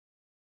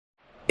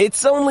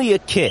It's only a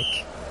kick,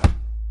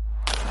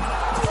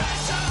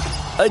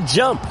 a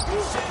jump,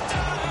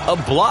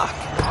 a block.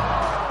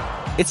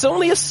 It's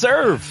only a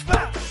serve.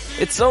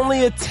 It's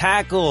only a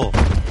tackle,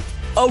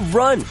 a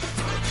run.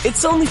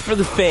 It's only for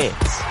the fans.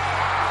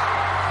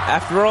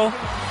 After all,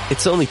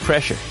 it's only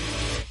pressure.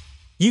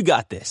 You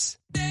got this.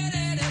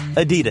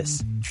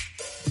 Adidas.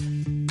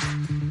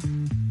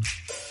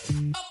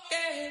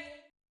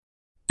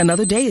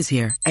 Another day is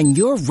here, and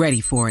you're ready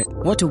for it.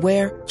 What to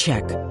wear?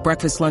 Check.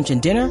 Breakfast, lunch, and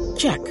dinner?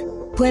 Check.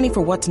 Planning for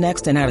what's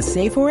next and how to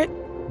save for it?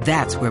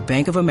 That's where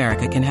Bank of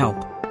America can help.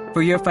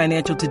 For your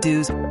financial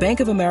to-dos, Bank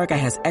of America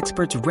has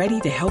experts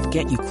ready to help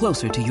get you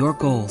closer to your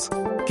goals.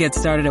 Get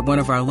started at one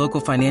of our local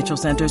financial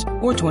centers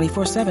or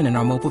 24/7 in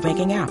our mobile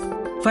banking app.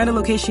 Find a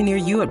location near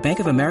you at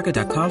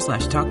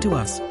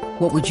bankofamerica.com/talktous.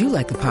 What would you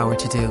like the power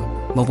to do?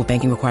 Mobile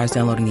banking requires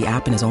downloading the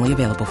app and is only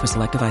available for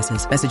select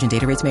devices. Message and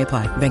data rates may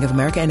apply. Bank of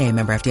America N.A.,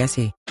 member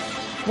FDIC.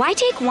 Why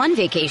take one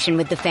vacation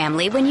with the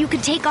family when you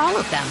could take all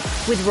of them?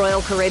 With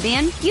Royal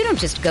Caribbean, you don't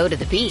just go to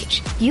the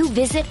beach. You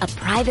visit a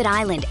private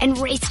island and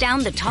race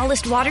down the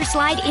tallest water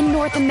slide in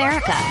North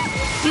America.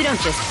 You don't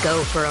just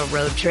go for a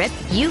road trip.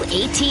 You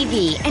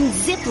ATV and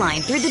zip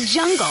line through the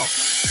jungle.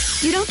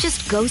 You don't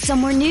just go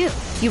somewhere new.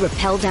 You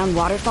rappel down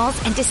waterfalls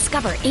and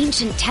discover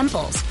ancient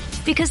temples.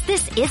 Because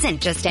this isn't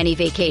just any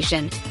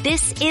vacation.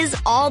 This is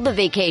all the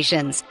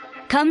vacations.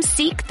 Come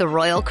seek the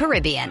Royal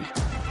Caribbean.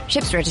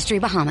 Ships Registry,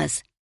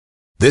 Bahamas.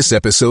 This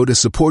episode is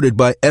supported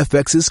by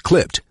FX's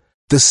Clipped,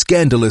 the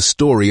scandalous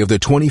story of the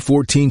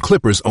 2014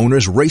 Clippers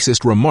owner's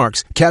racist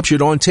remarks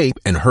captured on tape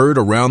and heard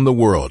around the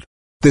world.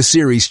 The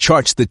series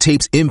charts the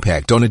tape's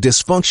impact on a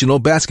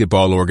dysfunctional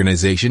basketball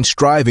organization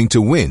striving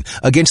to win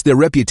against their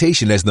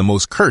reputation as the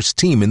most cursed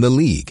team in the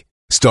league.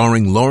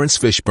 Starring Lawrence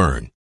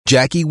Fishburne,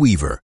 Jackie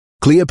Weaver,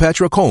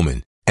 Cleopatra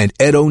Coleman, and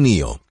Ed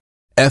O'Neill.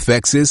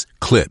 FX's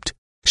Clipped,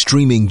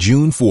 streaming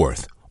June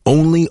 4th,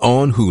 only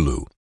on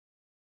Hulu.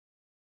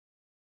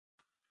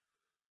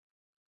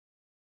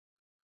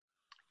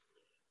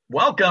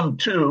 Welcome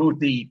to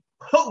the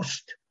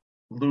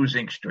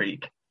post-losing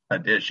streak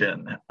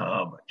edition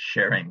of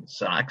Sharing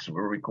Socks.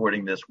 We're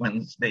recording this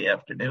Wednesday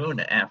afternoon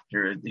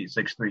after the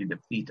 6-3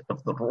 defeat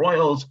of the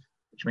Royals,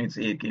 which means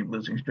the 8-game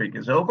losing streak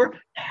is over.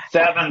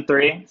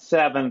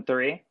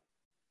 7-3.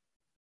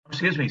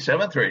 Excuse me,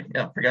 7-3.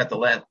 Yeah, forgot the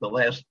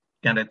last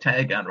kind of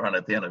tag-on run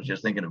at the end. I was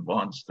just thinking of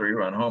Vaughn's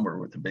 3-run homer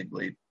with the big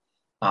lead.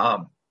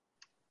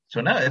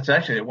 So now it's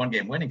actually a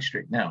one-game winning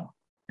streak now.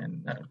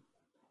 And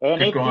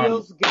it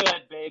feels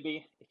good,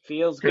 baby. It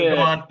feels good. Could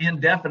go on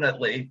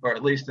indefinitely, or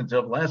at least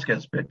until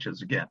Velasquez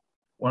pitches again,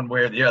 one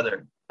way or the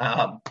other.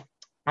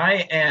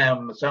 I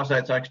am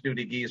Southside Sox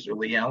duty geezer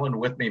Lee Allen.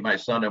 With me, my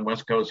son and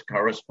West Coast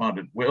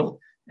correspondent Will.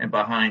 And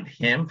behind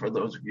him, for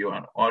those of you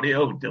on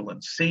audio,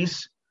 Dylan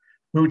Cease,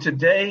 who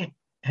today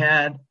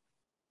had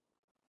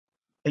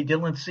a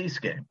Dylan Cease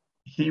game.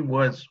 He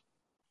was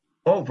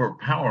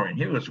overpowering.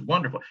 He was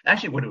wonderful.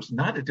 Actually, when it was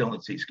not a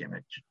Dylan Cease game,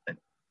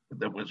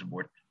 that was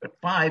important. But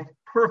 5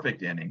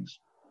 perfect innings,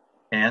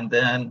 and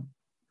then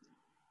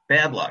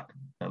bad luck.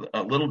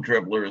 A little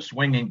dribbler, a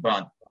swinging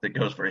bunt that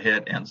goes for a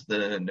hit, ends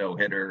the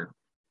no-hitter.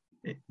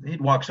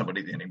 He'd walked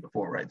somebody the inning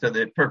before, right? So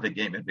the perfect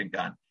game had been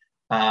gone.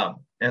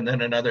 And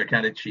then another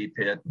kind of cheap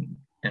hit.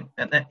 And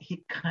then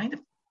he kind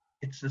of,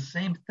 it's the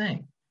same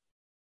thing.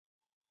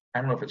 I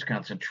don't know if it's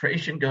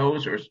concentration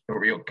goes or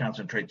he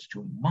concentrates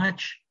too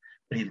much,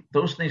 but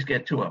those things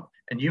get to him.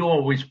 And you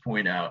always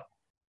point out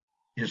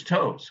his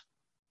toes.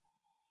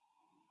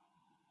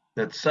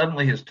 That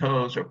suddenly his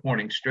toes are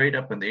pointing straight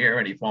up in the air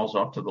and he falls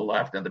off to the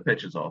left and the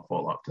pitches all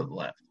fall off to the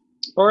left.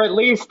 Or at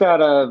least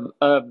at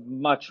a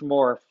much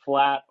more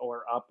flat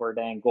or upward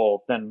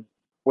angle than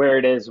where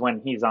it is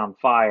when he's on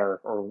fire,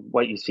 or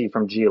what you see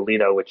from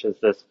Giolito, which is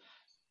this,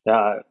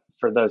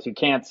 for those who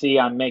can't see,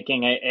 I'm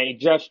making a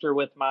gesture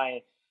with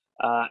my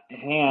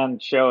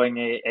hand showing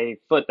a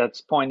foot that's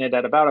pointed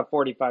at about a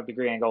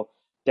 45-degree angle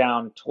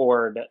down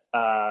toward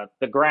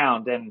the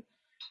ground. And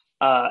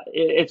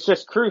it's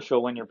just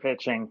crucial when you're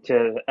pitching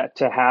to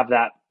have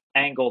that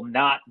angle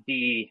not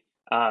be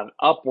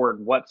upward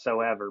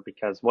whatsoever,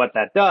 because what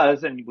that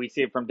does, and we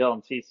see it from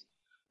Dylan Cease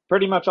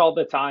pretty much all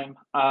the time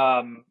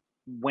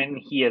when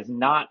he is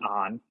not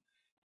on,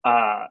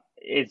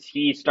 is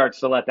he starts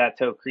to let that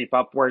toe creep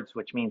upwards,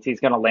 which means he's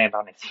going to land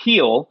on his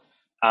heel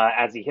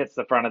as he hits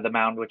the front of the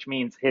mound, which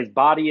means his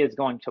body is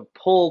going to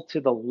pull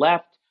to the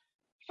left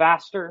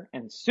faster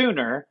and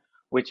sooner,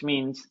 which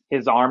means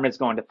his arm is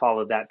going to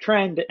follow that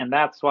trend. And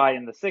that's why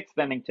in the 6th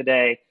inning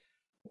today,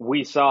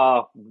 we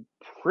saw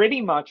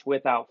pretty much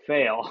without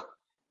fail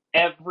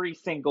every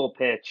single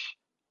pitch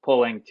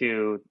pulling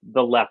to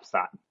the left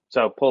side.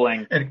 So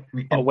pulling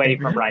away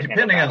from right.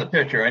 Depending on the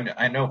pitcher,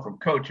 I know from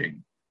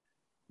coaching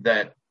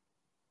that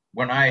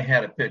when I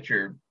had a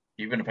pitcher,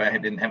 even if I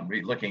didn't have to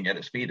be looking at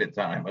his feet at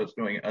the time, I was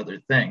doing other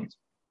things,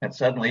 and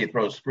suddenly he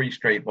throws 3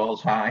 straight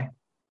balls high.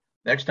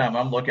 Next time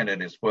I'm looking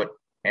at his foot,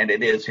 and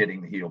it is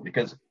hitting the heel,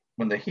 because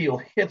when the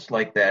heel hits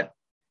like that,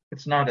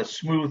 it's not a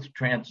smooth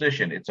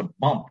transition. It's a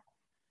bump.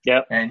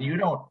 Yep. And you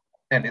don't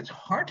and it's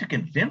hard to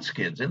convince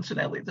kids.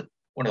 Incidentally, that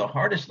one of the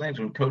hardest things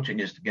when coaching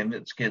is to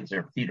convince kids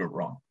their feet are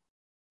wrong.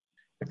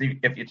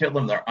 If you tell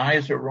them their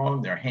eyes are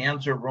wrong, their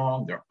hands are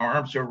wrong, their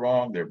arms are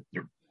wrong, their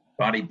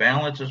body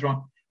balance is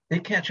wrong, they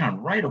catch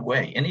on right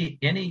away.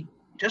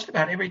 Just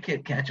about every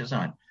kid catches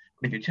on.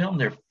 But if you tell them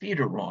their feet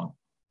are wrong,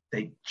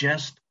 they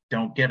just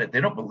don't get it.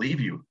 They don't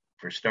believe you,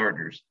 for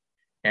starters.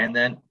 And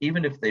then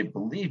even if they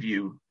believe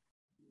you,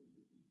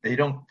 they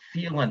don't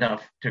feel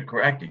enough to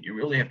correct it. You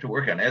really have to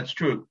work on it. That's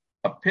true.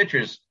 A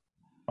pitcher's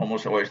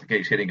almost always the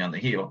case hitting on the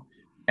heel,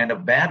 and a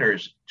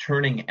batter's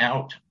turning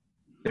out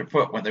their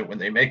foot when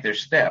they make their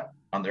step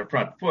on their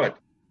front foot,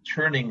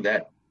 turning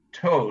that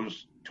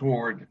toes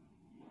toward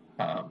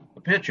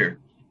the pitcher,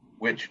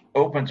 which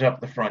opens up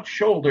the front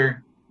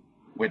shoulder,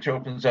 which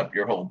opens up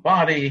your whole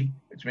body,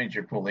 which means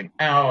you're pulling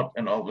out,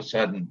 and all of a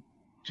sudden,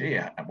 gee,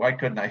 why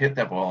couldn't I hit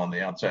that ball on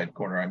the outside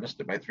corner? I missed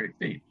it by 3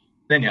 feet.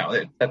 Then,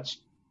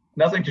 that's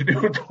nothing to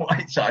do with the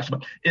White Sox,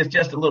 but it's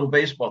just a little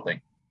baseball thing.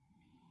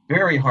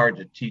 Very hard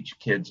to teach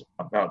kids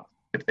about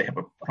if they have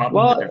a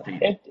problem with their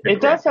feet.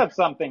 It does have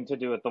something to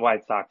do with the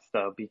White Sox,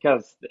 though,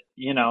 because,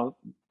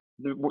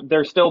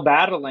 they're still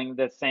battling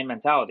this same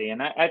mentality.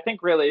 And I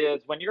think really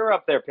is when you're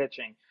up there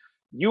pitching,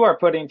 you are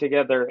putting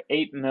together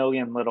 8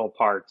 million little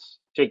parts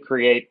to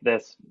create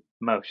this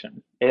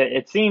motion.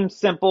 It seems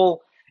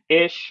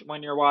simple-ish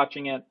when you're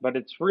watching it, but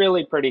it's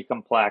really pretty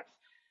complex.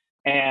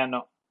 And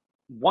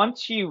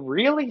once you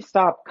really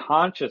stop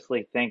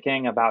consciously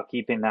thinking about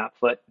keeping that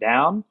foot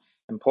down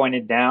and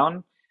pointed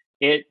down,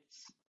 it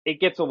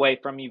gets away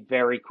from you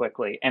very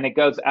quickly, and it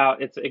goes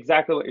out. It's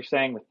exactly what you're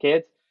saying with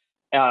kids.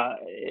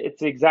 It's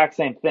the exact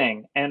same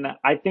thing. And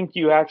I think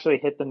you actually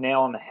hit the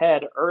nail on the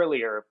head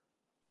earlier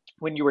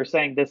when you were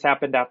saying this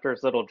happened after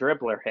his little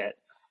dribbler hit.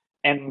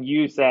 And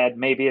you said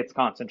maybe it's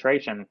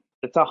concentration.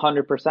 It's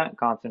 100%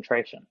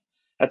 concentration.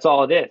 That's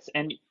all it is.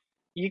 And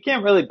you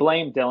can't really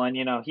blame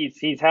Dylan.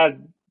 He's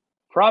had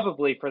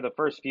probably for the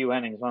first few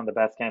innings one of the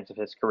best games of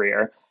his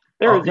career.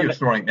 He was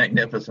throwing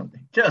magnificently,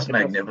 just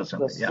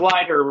magnificently. The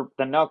slider,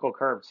 the knuckle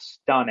curve,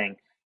 stunning.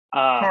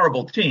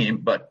 Horrible team,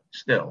 but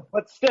still.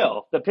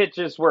 The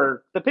pitches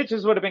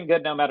would have been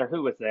good no matter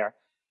who was there.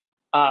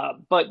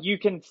 But you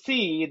can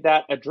see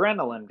that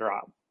adrenaline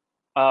drop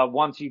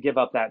once you give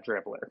up that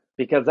dribbler,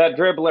 because that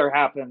dribbler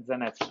happens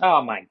and it's,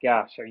 oh my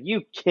gosh, are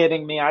you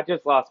kidding me? I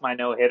just lost my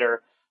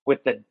no-hitter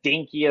with the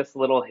dinkiest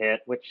little hit,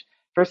 which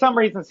for some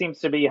reason seems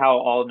to be how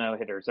all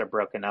no-hitters are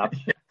broken up.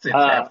 It's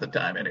half the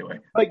time anyway.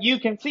 But you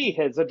can see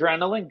his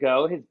adrenaline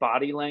go, his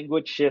body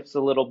language shifts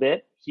a little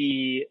bit.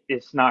 He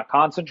is not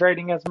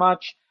concentrating as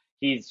much.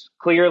 He's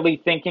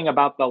clearly thinking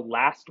about the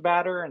last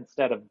batter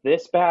instead of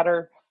this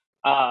batter.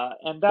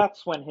 And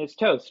that's when his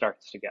toe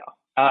starts to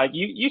go.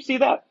 You see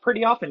that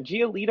pretty often.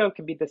 Giolito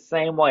can be the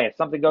same way. If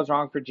something goes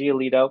wrong for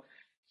Giolito,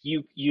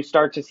 you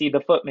start to see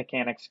the foot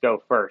mechanics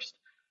go first.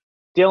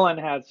 Dylan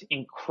has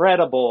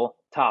incredible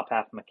top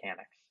half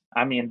mechanics.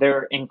 I mean,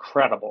 they're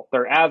incredible.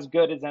 They're as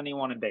good as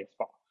anyone in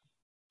baseball.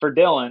 For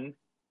Dylan,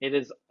 it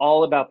is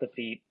all about the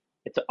feet.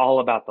 It's all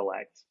about the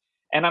legs.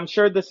 And I'm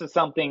sure this is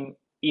something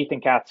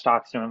Ethan Katz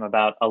talks to him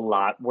about a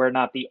lot. We're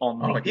not the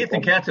only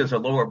Ethan Katz is a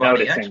lower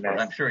body expert.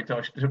 I'm sure he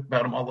talks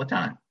about him all the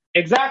time.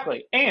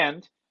 Exactly.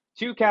 And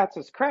to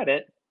Katz's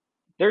credit,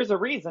 there's a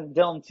reason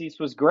Dylan Cease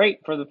was great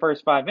for the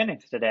first 5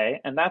 innings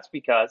today, and that's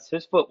because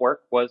his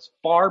footwork was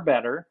far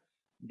better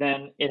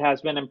than it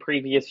has been in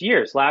previous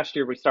years. Last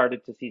year, we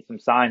started to see some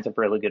signs of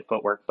really good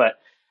footwork, but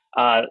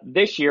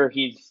this year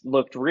he's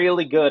looked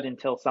really good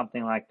until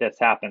something like this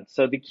happens.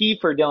 So the key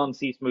for Dylan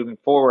Cease moving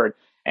forward,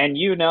 and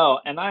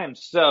and I am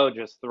so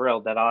just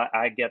thrilled that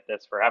I get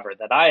this forever,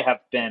 that I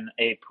have been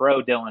a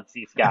pro Dylan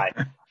Cease guy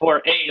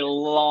for a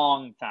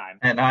long time.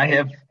 And I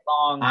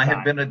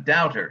have been a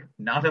doubter,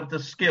 not of the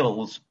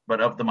skills,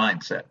 but of the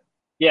mindset.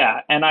 Yeah,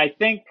 and I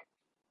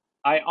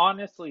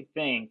honestly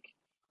think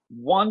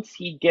once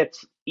he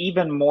gets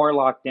even more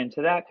locked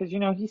into that, because,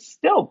 he's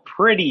still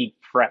pretty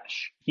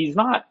fresh. He's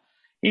not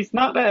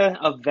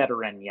a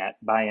veteran yet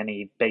by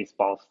any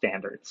baseball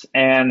standards.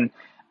 And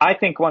I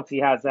think once he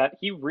has that,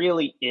 he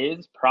really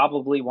is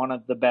probably one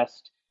of the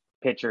best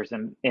pitchers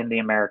in the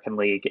American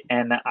League.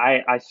 And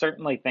I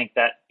certainly think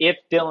that if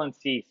Dylan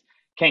Cease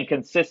can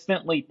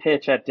consistently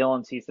pitch at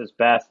Dylan Cease's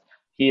best,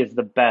 he is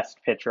the best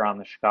pitcher on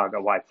the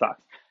Chicago White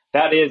Sox.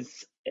 That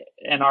is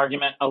an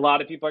argument. A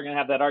lot of people are going to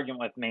have that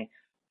argument with me.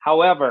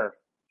 However,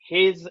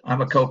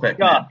 I'm a Kopech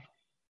man.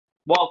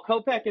 Well,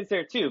 Kopech is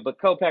there too, but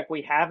Kopech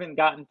we haven't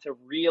gotten to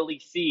really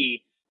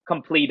see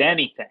complete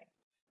anything.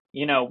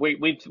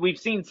 We've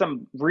seen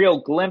some real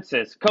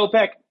glimpses.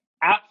 Kopech,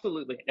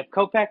 absolutely. If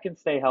Kopech can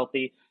stay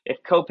healthy,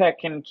 if Kopech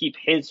can keep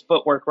his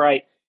footwork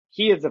right,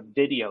 he is a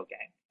video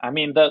game. I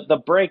mean,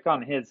 the break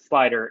on his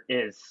slider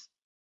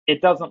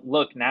it doesn't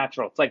look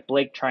natural. It's like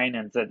Blake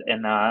Treinen's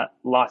in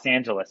Los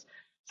Angeles.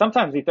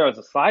 Sometimes he throws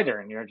a slider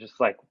and you're just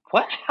like,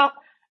 what?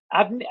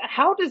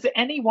 How does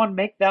anyone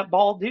make that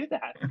ball do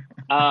that?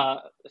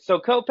 So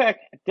Kopech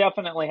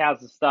definitely has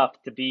the stuff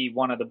to be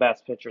one of the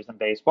best pitchers in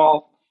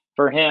baseball.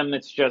 For him,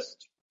 it's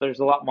just there's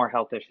a lot more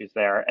health issues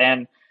there.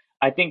 And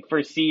I think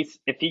for Cease,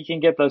 if he can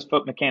get those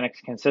foot mechanics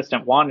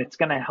consistent, one, it's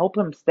going to help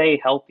him stay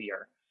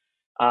healthier.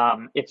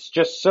 It's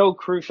just so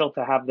crucial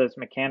to have those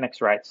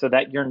mechanics right so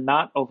that you're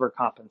not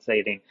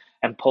overcompensating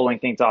and pulling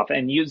things off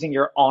and using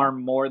your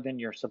arm more than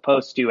you're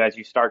supposed to as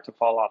you start to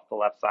fall off the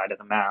left side of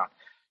the mound.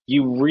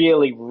 You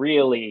really,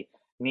 really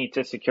need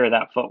to secure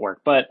that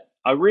footwork. But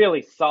a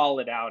really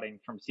solid outing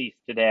from Cease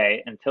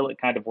today until it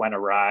kind of went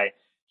awry.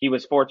 He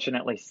was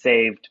fortunately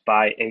saved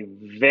by a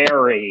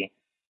very,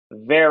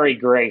 very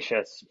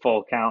gracious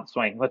full count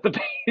swing with the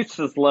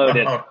bases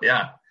loaded. Oh,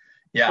 yeah.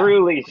 Yeah.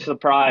 Truly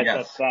surprised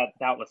Yes.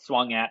 that was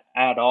swung at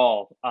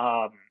all.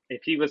 That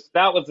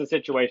was a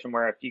situation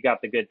where if you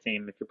got the good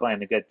team, if you're playing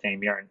the good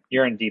team,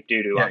 you're in deep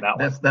doo-doo on that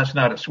one. That's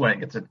not a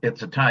swing.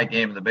 It's a tie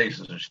game and the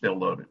bases are still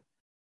loaded.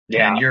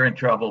 Yeah. And you're in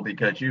trouble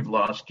because you've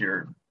lost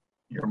your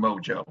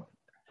mojo.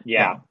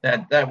 Yeah.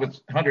 That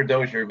was Hunter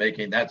Dozier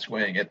making that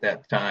swing at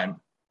that time.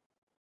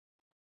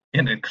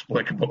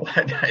 Inexplicable.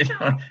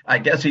 I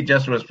guess he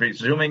just was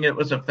presuming it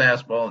was a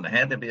fastball and it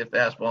had to be a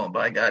fastball, and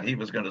by God, he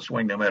was going to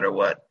swing no matter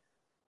what.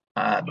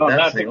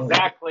 That's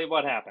exactly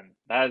what happened.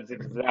 That is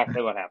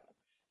exactly what happened.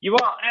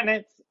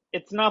 And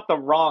it's not the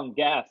wrong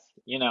guess.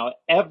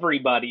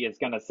 Everybody is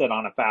going to sit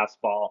on a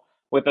fastball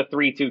with a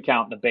 3-2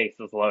 count and the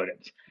bases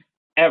loaded.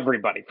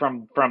 Everybody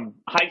from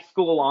high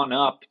school on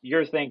up,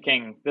 you're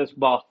thinking this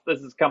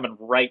is coming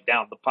right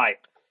down the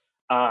pipe.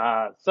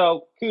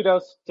 So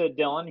kudos to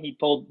Dylan.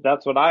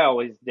 That's what I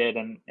always did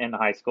in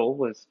high school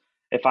was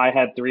if I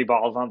had 3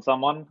 balls on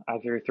someone, I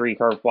threw 3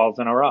 curveballs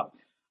in a row.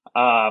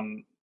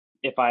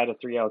 If I had a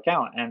 3-0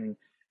 count and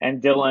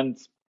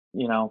Dylan's,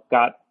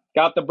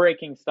 got the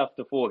breaking stuff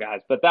to fool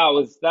guys, but that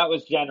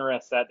was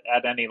generous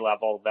at any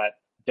level that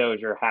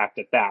Dozier hacked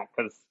at that,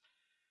 because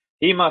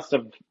he must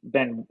have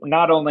been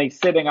not only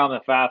sitting on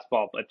the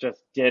fastball, but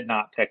just did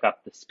not pick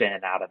up the spin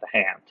out of the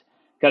hand.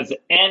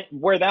 And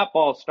where that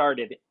ball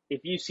started,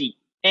 if you see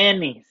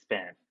any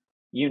spin,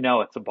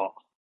 it's a ball.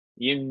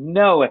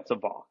 It's a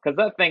ball because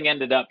that thing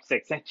ended up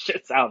 6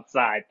 inches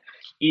outside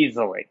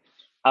easily.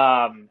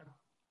 A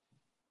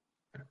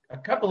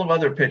couple of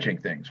other pitching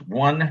things.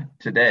 One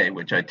today,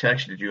 which I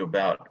texted you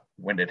about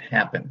when it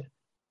happened.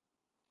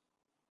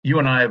 You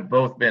and I have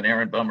both been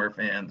Aaron Bummer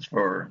fans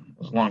for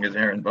as long as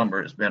Aaron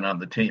Bummer has been on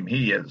the team.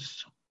 He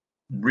is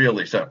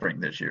really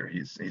suffering this year.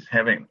 He's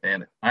having,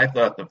 and I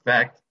thought the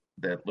fact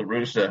that La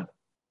Russa,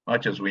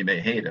 much as we may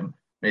hate him,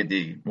 made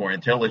the more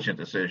intelligent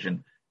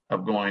decision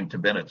of going to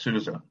Bennett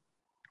Sousa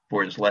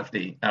for his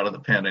lefty out of the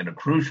pen in a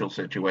crucial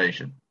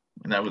situation.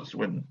 And that was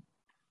when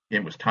the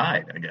game was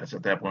tied, I guess.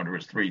 At that point, it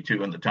was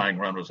 3-2 and the tying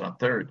run was on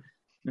third.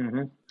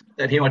 Mm-hmm.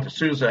 That he went to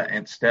Sousa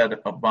instead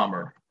of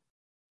Bummer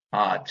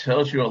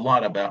tells you a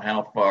lot about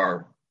how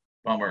far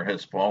Bummer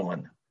has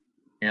fallen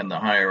in the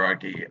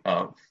hierarchy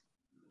of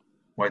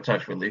White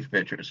Sox relief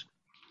pitchers.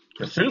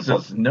 Because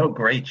Sousa's no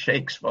great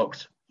shakes,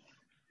 folks.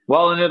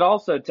 Well, and it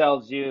also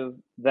tells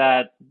you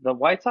that the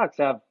White Sox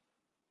have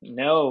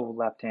no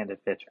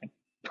left-handed pitching.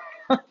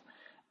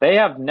 They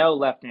have no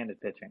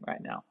left-handed pitching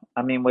right now.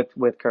 I mean,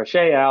 with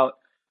Crochet out,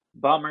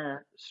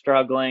 Bummer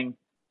struggling,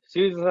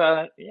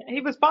 Sousa,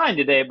 he was fine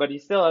today, but he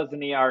still has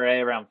an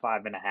ERA around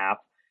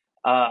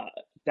 5.5.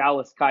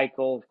 Dallas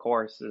Keuchel, of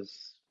course,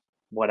 is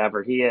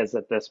whatever he is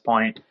at this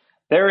point.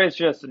 There is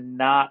just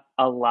not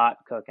a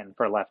lot cooking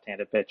for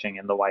left-handed pitching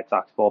in the White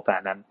Sox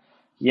bullpen. And,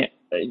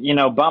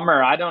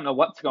 Bummer, I don't know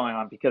what's going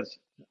on, because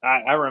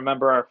I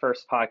remember our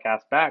first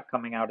podcast back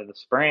coming out of the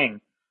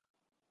spring.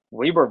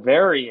 We were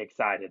very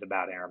excited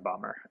about Aaron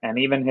Bummer. And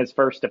even his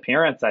first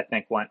appearance, I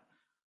think, went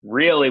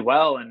really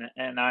well.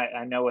 And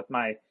I know with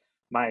my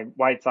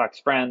White Sox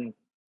friend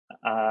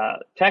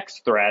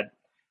text thread,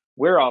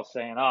 we're all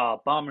saying,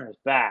 "Oh, Bummer's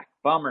back.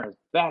 Bummer's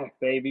back,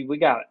 baby. We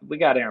got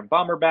Aaron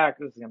Bummer back.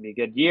 This is going to be a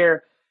good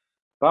year."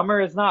 Bummer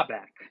is not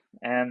back.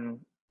 And,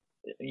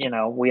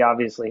 we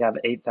obviously have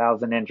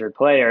 8,000 injured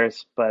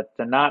players, but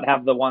to not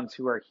have the ones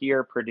who are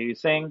here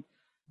producing,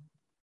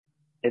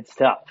 it's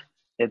tough.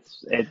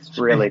 It's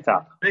really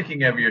tough.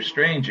 Speaking of your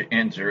strange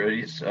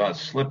injuries,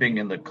 slipping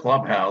in the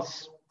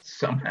clubhouse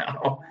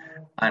somehow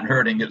and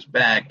hurting his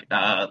back,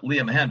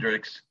 Liam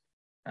Hendriks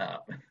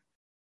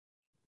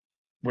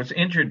was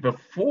injured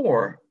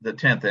before the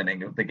 10th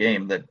inning of the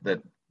game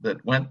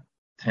that went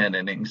 10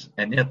 innings,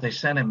 and yet they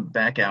sent him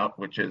back out,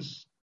 which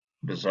is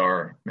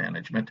bizarre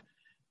management.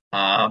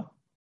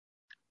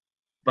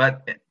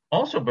 But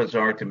also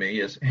bizarre to me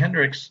is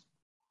Hendriks,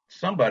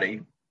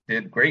 somebody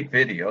did great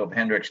video of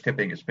Hendriks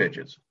tipping his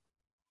pitches.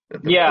 I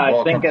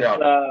think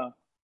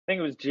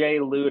it was Jay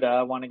Luda.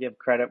 I want to give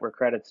credit where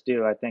credit's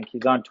due. I think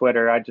he's on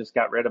Twitter. I just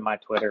got rid of my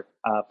Twitter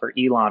for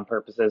Elon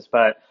purposes,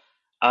 but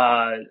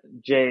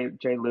Jay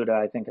Luda,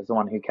 I think, is the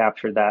one who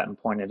captured that and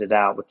pointed it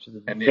out, which is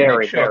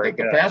very, very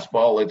good. The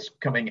fastball is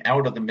coming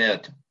out of the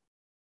mitt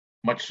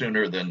much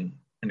sooner than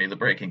any of the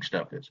breaking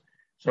stuff is.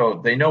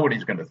 So they know what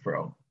he's going to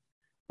throw.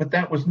 But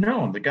that was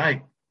known. The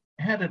guy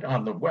had it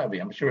on the web.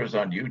 I'm sure it was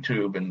on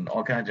YouTube and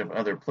all kinds of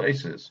other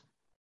places.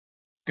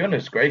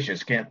 Goodness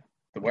gracious, can't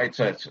the White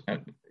Sox,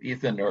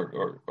 Ethan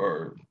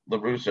or La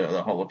Russa,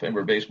 the Hall of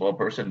Famer baseball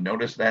person,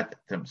 noticed that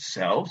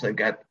themselves. They've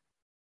got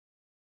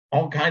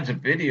all kinds of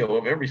video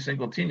of every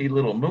single teeny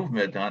little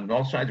movement on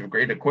all sides of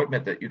great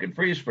equipment that you can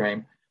freeze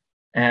frame.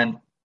 And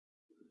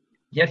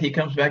yet he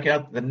comes back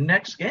out the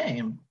next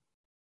game.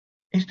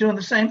 He's doing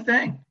the same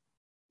thing.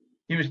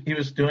 He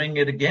was doing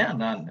it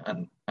again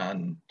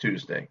on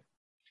Tuesday.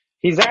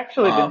 He's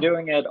actually been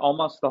doing it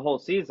almost the whole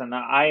season.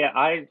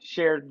 I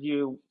shared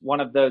you one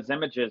of those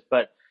images,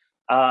 but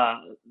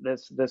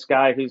this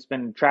guy who's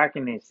been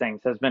tracking these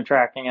things has been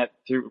tracking it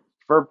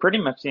for pretty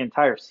much the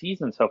entire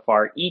season so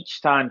far.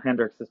 Each time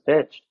Hendricks has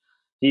pitched,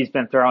 he's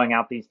been throwing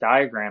out these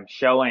diagrams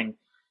showing,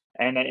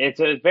 and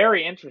it's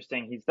very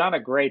interesting. He's done a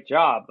great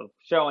job of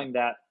showing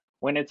that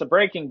when it's a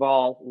breaking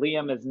ball,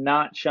 Liam is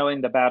not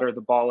showing the batter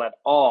the ball at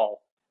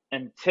all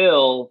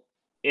until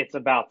it's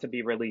about to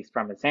be released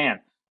from his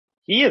hand.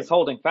 He is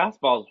holding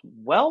fastballs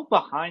well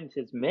behind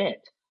his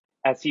mitt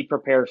as he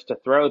prepares to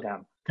throw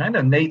them. Kind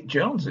of Nate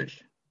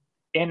Jones-ish.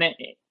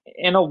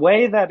 In a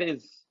way that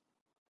is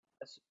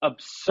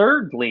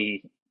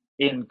absurdly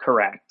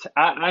incorrect.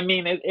 I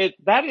mean,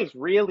 that is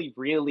really,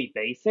 really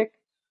basic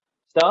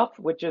stuff,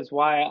 which is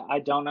why I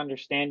don't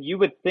understand. You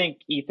would think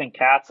Ethan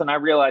Katz, and I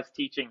realize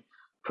teaching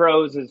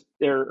pros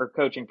or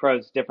coaching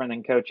pros is different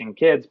than coaching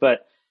kids,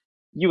 but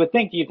you would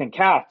think Ethan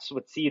Katz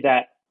would see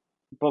that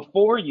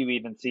before you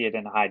even see it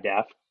in high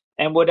def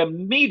and would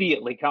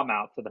immediately come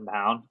out to the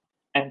mound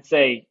and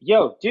say,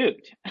 yo,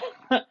 dude,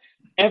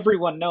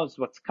 everyone knows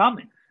what's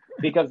coming,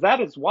 because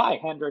that is why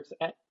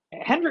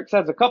Hendricks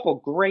has a couple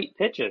great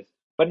pitches,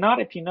 but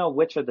not if you know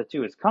which of the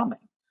two is coming.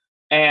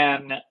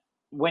 And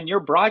when you're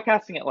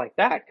broadcasting it like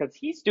that, because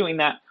he's doing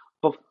that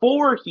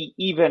before he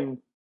even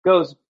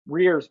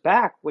rears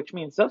back, which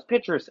means those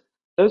pitchers,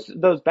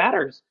 those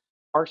batters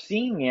are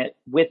seeing it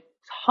with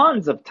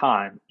tons of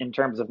time in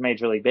terms of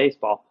Major League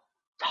Baseball,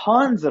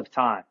 tons of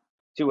time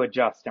to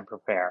adjust and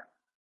prepare.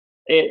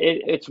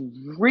 It's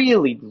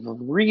really,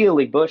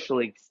 really Bush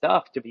League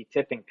stuff to be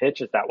tipping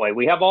pitches that way.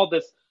 We have all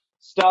this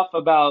stuff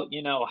about,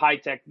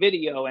 high-tech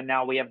video, and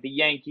now we have the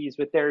Yankees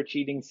with their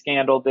cheating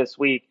scandal this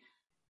week.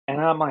 And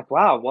I'm like,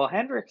 wow, well,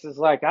 Hendricks is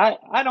like,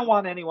 I don't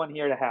want anyone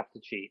here to have to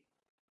cheat.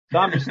 So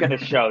I'm just going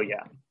to show you.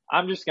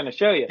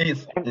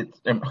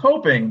 I'm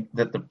hoping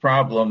that the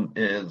problem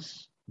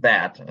is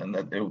that and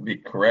that it will be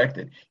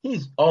corrected.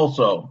 He's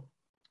also,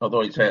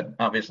 although he's had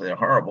obviously a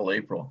horrible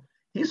April,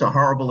 he's a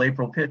horrible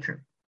April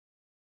pitcher.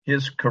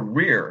 His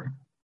career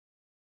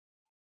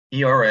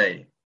ERA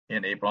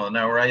in April, and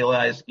now I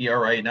realize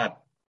ERA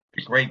not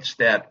a great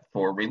stat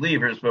for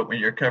relievers, but when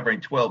you're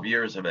covering 12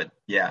 years of it,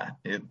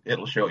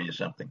 it'll show you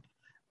something.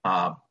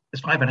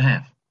 It's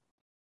 5.5.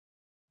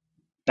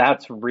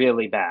 That's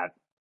really bad.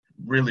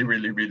 Really,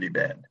 really, really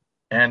bad.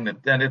 And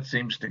then it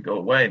seems to go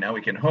away. Now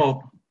we can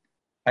hope.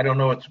 I don't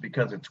know. It's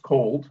because it's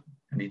cold,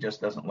 and he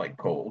just doesn't like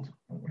cold.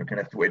 We're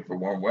gonna have to wait for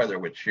warm weather.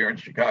 Which here in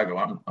Chicago,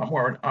 I'm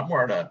wearing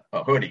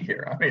a hoodie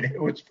here. I mean,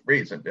 it was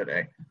freezing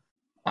today.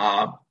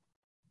 Well,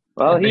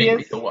 he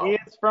is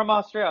from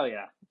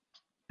Australia.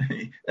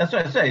 That's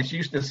what I say. It's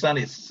used to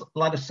a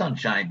lot of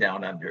sunshine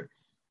down under.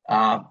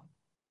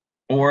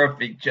 Or if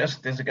he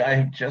just is a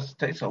guy who just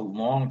takes a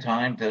long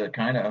time to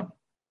kind of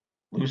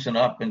loosen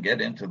up and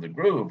get into the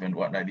groove and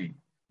whatnot.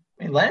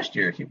 Last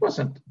year he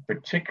wasn't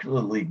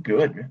particularly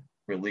good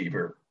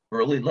reliever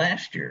early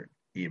last year,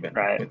 even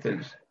with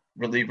his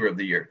reliever of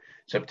the year.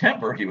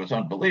 September, he was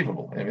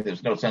unbelievable. I mean,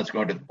 there's no sense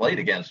going to the plate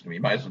against him.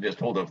 You might as well just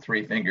hold up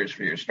 3 fingers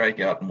for your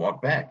strikeout and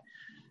walk back.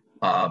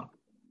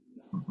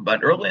 But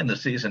early in the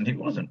season, he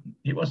wasn't.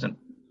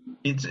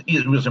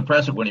 It was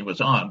impressive when he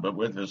was on, but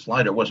with his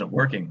slider wasn't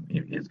working.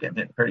 He was getting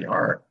hit pretty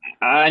hard.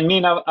 I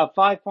mean, a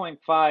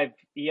 5.5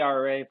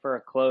 ERA for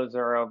a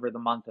closer over the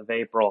month of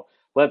April.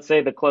 Let's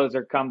say the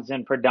closer comes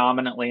in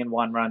predominantly in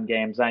one-run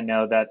games. I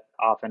know that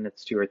often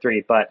it's 2 or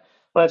 3, but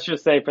let's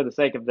just say for the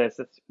sake of this,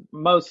 it's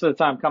most of the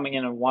time coming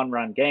in a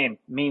one-run game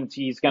means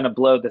he's going to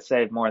blow the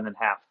save more than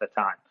half the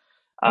time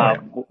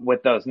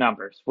with those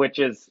numbers, which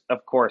is,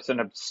 of course, an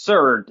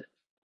absurd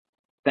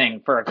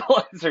thing for a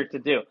closer to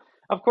do.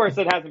 Of course,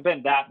 it hasn't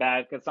been that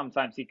bad because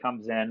sometimes he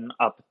comes in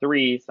up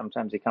 3,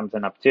 sometimes he comes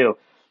in up 2.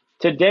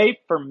 Today,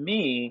 for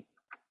me,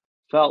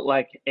 felt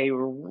like a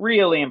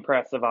really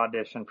impressive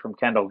audition from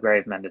Kendall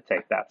Graveman to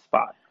take that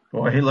spot.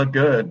 Boy, he looked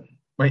good.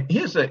 Wait,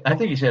 I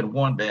think he's had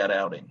one bad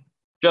outing.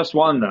 Just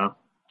one, though.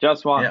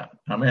 Just one. Yeah,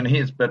 I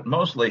mean, but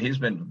mostly he's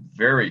been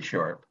very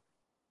sharp.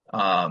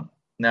 Now,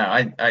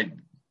 I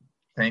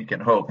think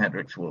and hope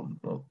Hendricks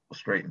will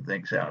straighten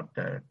things out.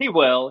 He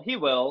will.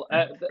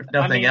 If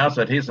nothing else,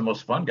 that he's the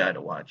most fun guy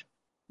to watch.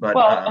 But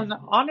and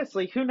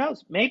honestly, who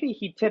knows? Maybe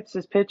he tips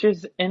his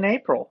pitches in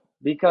April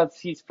because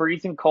he's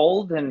freezing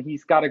cold and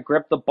he's got to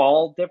grip the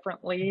ball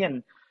differently.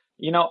 And,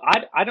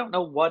 I don't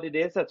know what it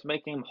is that's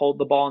making him hold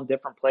the ball in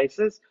different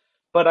places,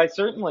 but I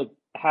certainly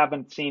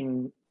haven't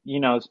seen,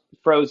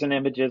 frozen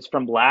images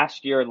from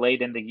last year,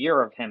 late in the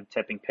year of him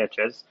tipping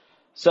pitches.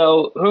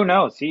 So who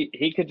knows?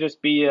 He could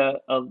just be a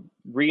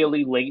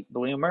really late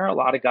bloomer. A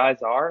lot of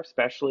guys are,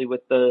 especially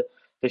with the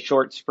the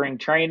short spring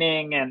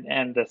training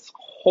and this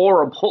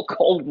horrible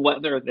cold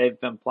weather they've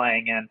been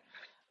playing in.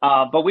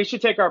 But we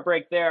should take our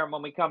break there. And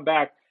when we come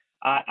back,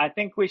 I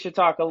think we should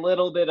talk a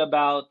little bit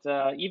about,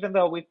 even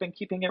though we've been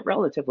keeping it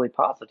relatively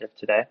positive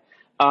today,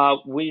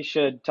 we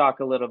should talk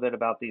a little bit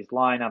about these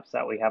lineups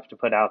that we have to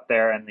put out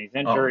there and these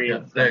injuries.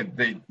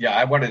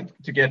 I wanted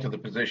to get to the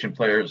position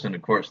players and,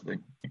 of course, the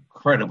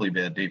incredibly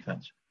bad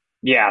defense.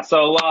 Yeah,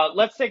 so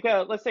let's take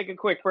a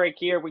quick break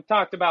here. We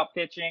talked about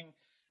pitching.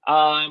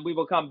 And we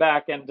will come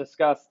back and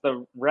discuss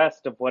the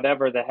rest of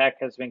whatever the heck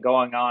has been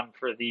going on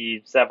for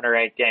the 7 or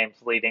 8 games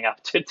leading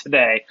up to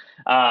today.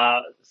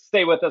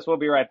 Stay with us. We'll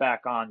be right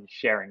back on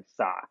Sharing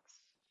Socks.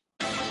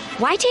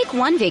 Why take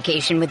one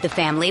vacation with the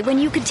family when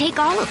you could take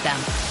all of them?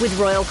 With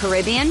Royal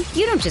Caribbean,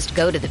 you don't just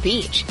go to the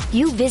beach.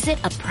 You visit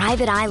a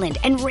private island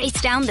and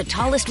race down the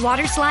tallest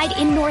water slide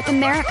in North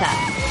America.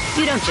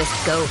 You don't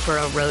just go for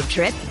a road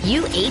trip.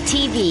 You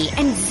ATV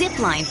and zip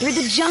line through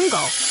the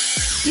jungle.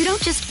 You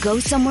don't just go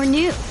somewhere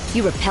new.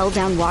 You rappel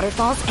down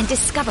waterfalls and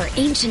discover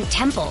ancient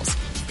temples.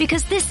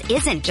 Because this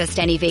isn't just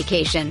any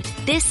vacation.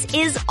 This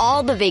is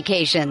all the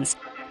vacations.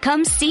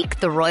 Come seek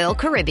the Royal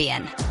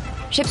Caribbean.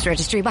 Ships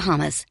Registry,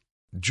 Bahamas.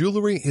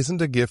 Jewelry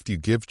isn't a gift you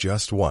give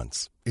just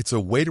once. It's a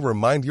way to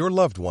remind your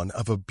loved one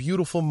of a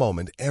beautiful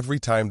moment every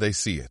time they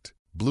see it.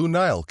 Blue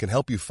Nile can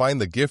help you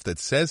find the gift that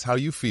says how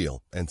you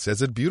feel and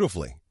says it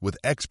beautifully, with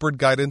expert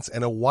guidance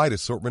and a wide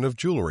assortment of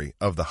jewelry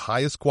of the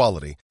highest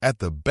quality at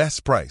the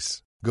best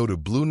price. Go to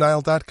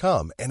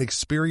BlueNile.com and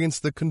experience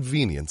the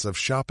convenience of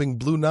shopping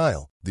Blue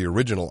Nile, the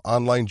original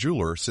online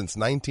jeweler since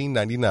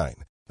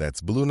 1999.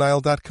 That's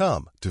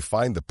BlueNile.com to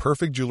find the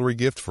perfect jewelry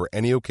gift for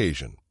any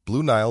occasion.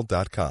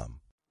 BlueNile.com.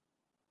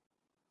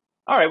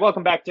 All right,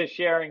 welcome back to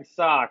Sharing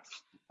Socks.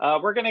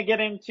 We're going to get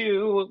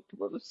into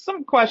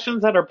some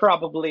questions that are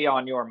probably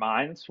on your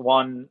minds.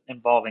 One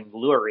involving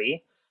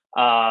Lurie,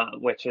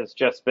 which has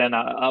just been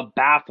a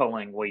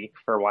baffling week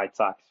for White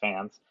Sox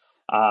fans,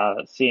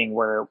 seeing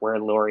where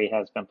Lurie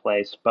has been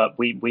placed. But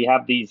we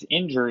have these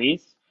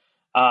injuries.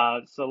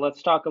 So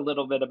let's talk a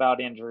little bit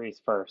about injuries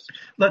first.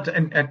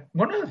 And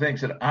one of the things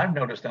that I've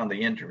noticed on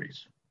the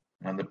injuries,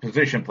 on the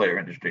position player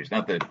industries,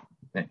 not the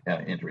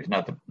injuries,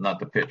 not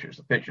the pitchers.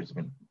 The pitchers have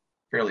been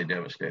fairly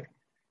devastating.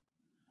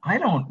 I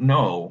don't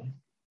know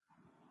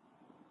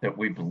that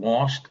we've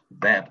lost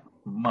that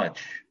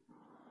much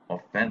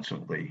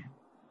offensively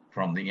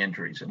from the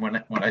injuries. And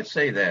when I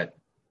say that,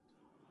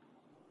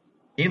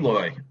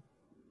 Eloy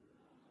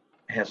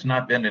has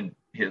not been in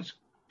his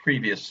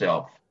previous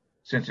self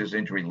since his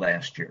injury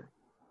last year.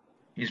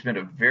 He's been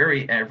a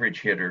very average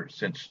hitter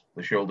since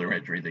the shoulder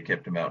injury that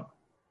kept him out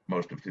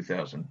most of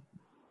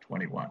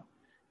 2021.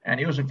 And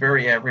he was a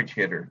very average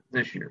hitter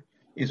this year.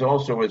 He's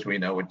also, as we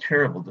know, a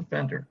terrible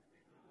defender.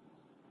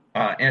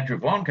 Andrew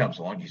Vaughn comes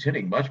along. He's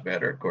hitting much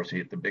better. Of course, he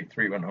hit the big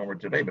 3-run homer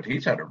today, but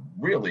he's had a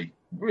really,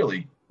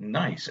 really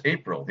nice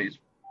April. He's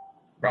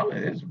probably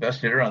the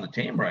best hitter on the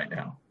team right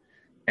now.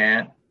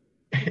 And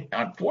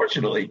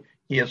unfortunately,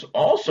 he has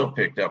also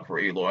picked up for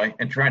Eloy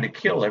and trying to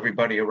kill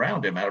everybody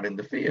around him out in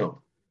the field.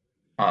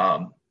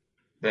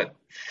 That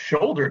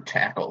shoulder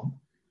tackle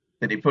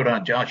that he put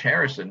on Josh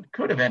Harrison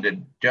could have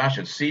ended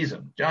Josh's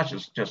season. Josh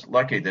is just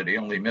lucky that he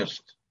only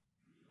missed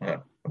a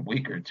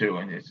week or two,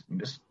 and he's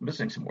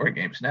missing some more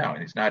games now,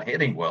 and he's not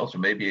hitting well, so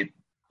maybe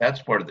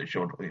that's part of the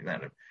shoulder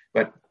advantage.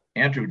 But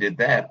Andrew did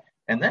that,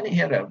 and then he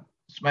had a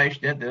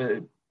smashed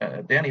into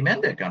Danny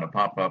Mendick on a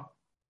pop-up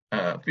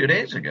a few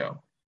days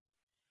ago.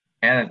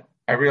 And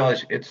I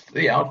realized it's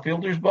the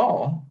outfielder's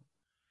ball,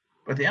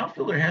 but the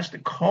outfielder has to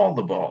call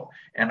the ball.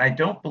 And I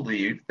don't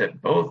believe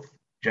that both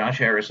Josh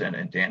Harrison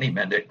and Danny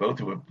Mendick, both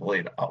who have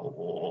played a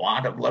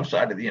lot of left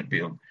side of the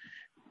infield,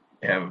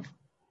 have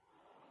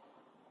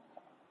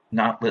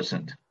not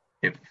listened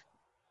if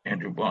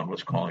Andrew Vaughn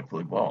was calling for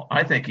the ball.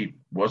 I think he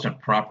wasn't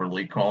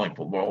properly calling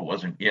for the ball,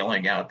 wasn't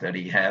yelling out that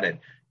he had it,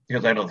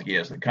 because I don't think he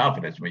has the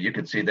confidence. I mean, you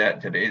could see that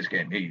in today's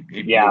game. He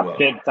blew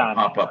a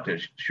pop up to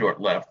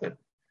short left that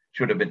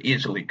should have been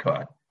easily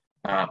caught.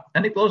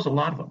 And he blows a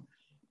lot of them.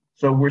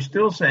 So we're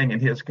still saying in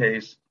his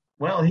case,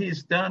 well,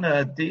 he's done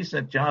a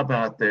decent job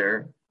out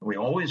there. We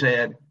always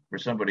add for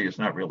somebody who's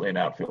not really an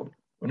outfielder.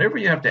 Whenever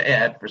you have to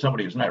add for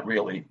somebody who's not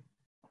really,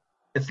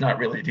 it's not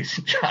really a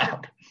decent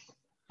job.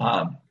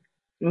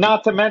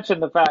 Not to mention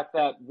the fact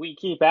that we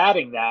keep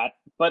adding that,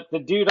 but the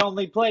dude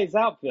only plays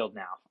outfield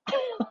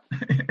now.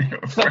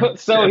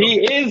 so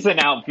he is an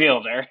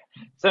outfielder.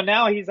 So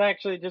now he's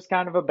actually just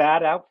kind of a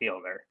bad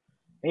outfielder.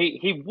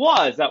 He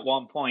was at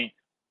one point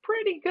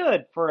pretty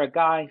good for a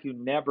guy who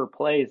never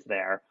plays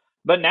there,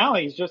 but now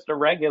he's just a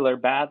regular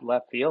bad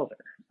left fielder.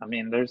 I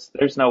mean,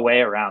 there's no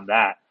way around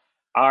that.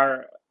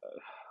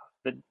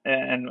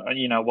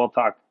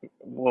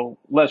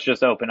 Let's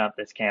just open up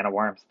this can of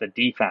worms. The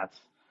defense.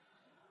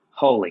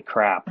 Holy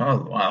crap.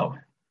 Oh, wow.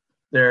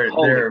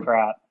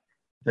 Crap.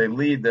 They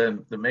lead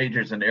the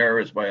majors in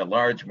errors by a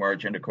large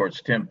margin. Of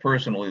course, Tim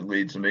personally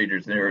leads the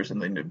majors in errors in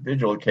the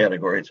individual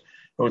categories.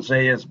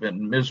 Jose has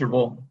been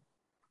miserable.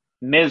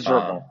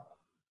 Now,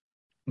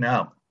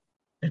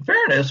 in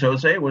fairness,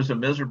 Jose was a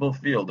miserable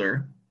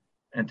fielder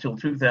until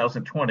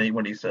 2020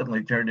 when he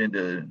suddenly turned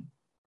into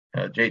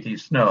JT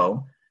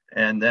Snow,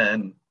 and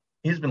then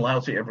he's been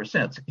lousy ever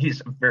since.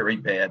 He's a very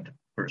bad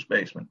first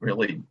baseman.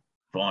 Really,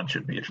 Vaughn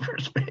should be at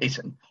first base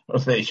and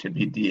Jose should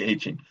be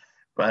DHing,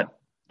 but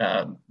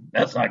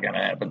that's not going to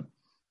happen.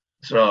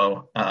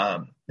 So,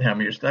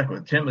 you're stuck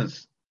with Tim.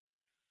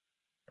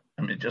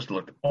 It just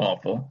looked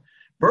awful.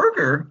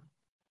 Berger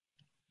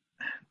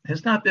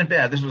has not been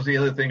bad. This was the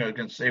other thing I was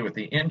going to say with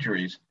the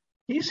injuries.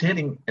 He's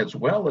hitting as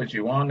well as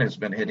Yuan has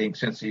been hitting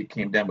since he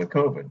came down with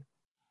COVID.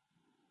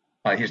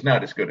 He's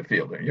not as good a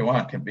fielder.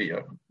 Yuan can be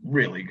a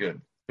really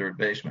good third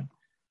baseman.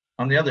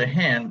 On the other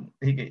hand,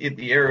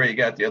 the error he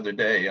got the other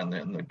day in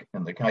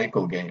the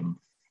Keuchel game,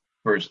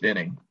 first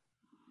inning,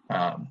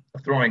 a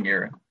throwing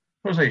error,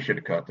 Jose should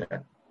have caught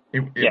that.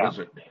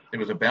 It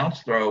was a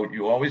bounce throw.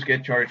 You always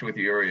get charged with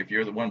the error if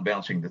you're the one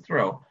bouncing the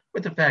throw.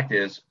 But the fact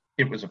is,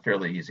 it was a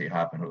fairly easy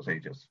hop, and Jose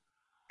just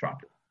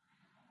dropped it.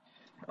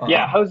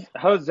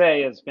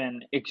 Jose has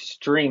been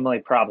extremely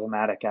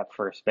problematic at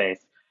first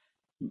base.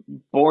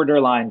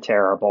 Borderline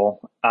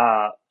terrible.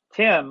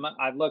 Tim,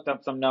 I looked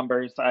up some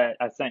numbers.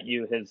 I sent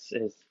you his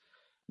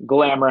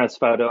glamorous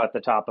photo at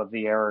the top of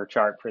the error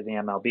chart for the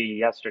MLB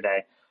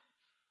yesterday.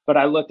 But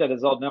I looked at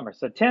his old numbers.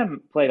 So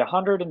Tim played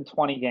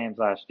 120 games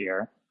last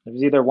year. It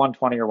was either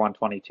 120 or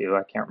 122.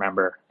 I can't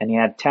remember. And he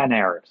had 10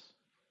 errors.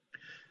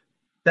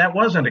 That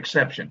was an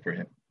exception for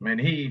him. I mean,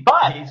 he's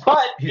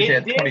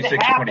had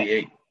 26,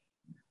 28.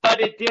 But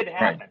it did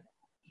happen.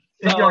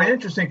 Right. So,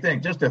 interesting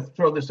thing, just to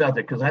throw this out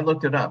there, because I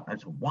looked it up. I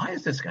said, why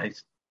is this guy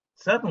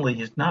suddenly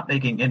he's not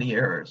making any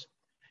errors?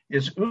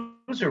 His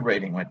user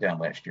rating went down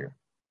last year,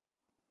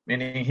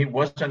 meaning he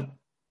wasn't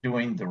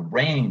doing the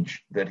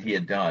range that he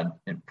had done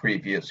in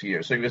previous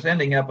years. So he was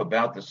ending up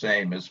about the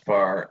same as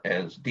far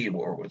as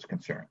D-WAR was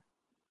concerned.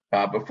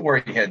 Before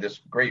he had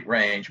this great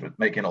range with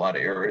making a lot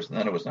of errors, and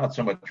then it was not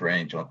so much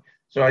range.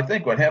 So I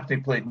think what happened,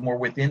 he played more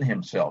within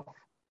himself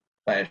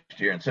last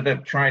year. Instead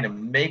of trying to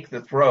make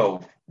the throw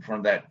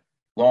from that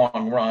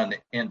long run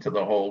into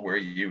the hole where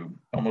you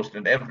almost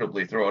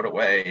inevitably throw it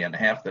away, and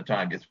half the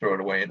time you throw it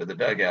away into the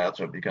dugout,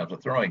 so it becomes a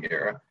throwing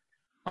error.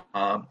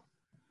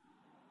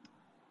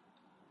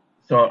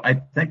 So I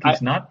think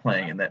he's not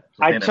playing in that.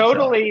 I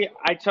totally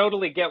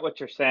get what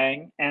you're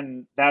saying,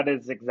 and that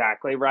is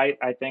exactly right.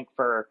 I think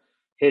for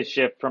his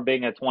shift from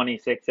being a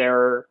 26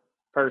 error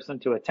person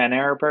to a 10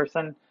 error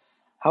person.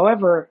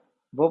 However,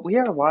 what we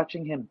are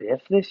watching him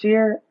biff this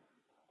year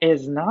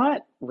is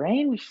not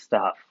range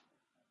stuff.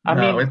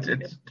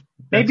 It's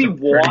maybe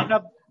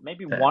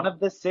one of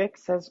the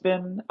six has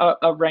been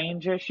a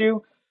range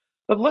issue,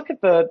 but look at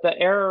the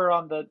error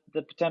on the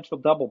potential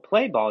double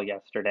play ball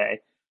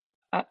yesterday.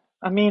 That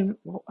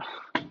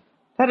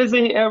is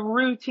a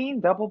routine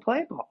double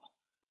play ball,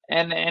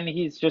 and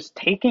he's just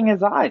taking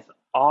his eyes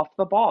off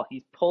the ball.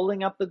 He's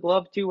pulling up the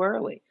glove too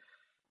early.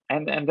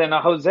 And then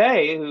a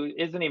Jose, who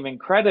isn't even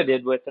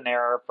credited with an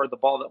error for the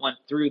ball that went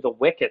through the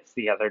wickets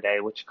the other day,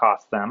 which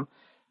cost them.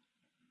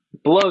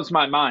 Blows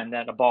my mind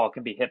that a ball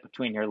can be hit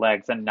between your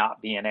legs and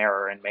not be an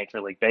error in Major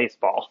League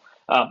Baseball.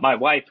 My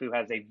wife, who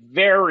has a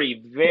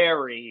very,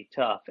 very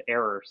tough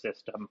error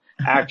system,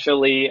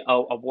 actually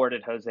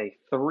awarded Jose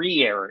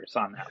 3 errors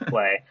on that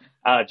play,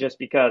 just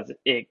because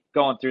it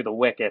going through the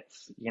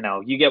wickets,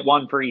 you get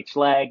one for each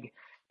leg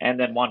and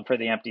then one for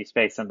the empty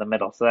space in the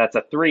middle. So that's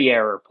a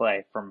 3-error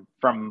play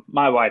from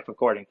my wife,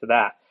 according to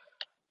that.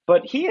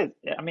 But he is,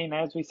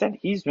 as we said,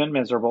 he's been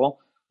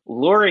miserable.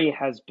 Lurie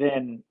has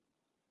been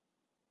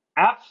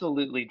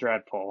absolutely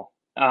dreadful.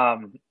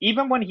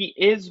 Even when he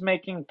is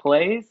making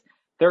plays,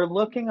 they're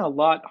looking a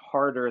lot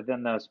harder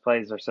than those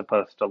plays are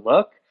supposed to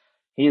look.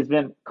 He has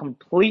been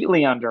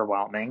completely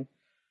underwhelming.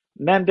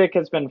 Mendick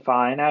has been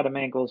fine. Adam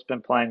Engel's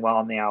been playing well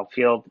in the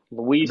outfield.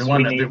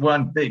 The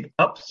one big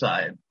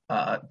upside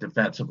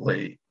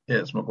defensively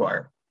is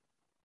McGuire.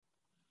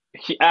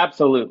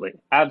 Absolutely.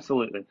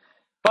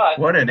 But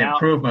what an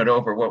improvement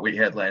over what we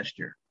had last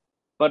year.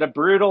 But a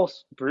brutal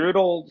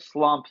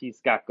slump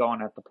he's got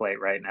going at the plate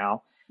right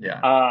now.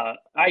 Yeah.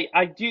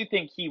 I do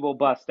think he will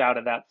bust out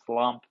of that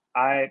slump.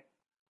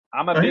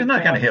 He's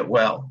not going to hit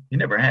well. He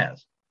never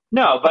has.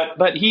 No,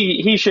 but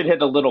he should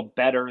hit a little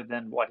better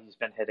than what he's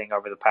been hitting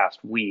over the past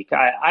week.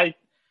 I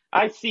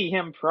see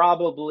him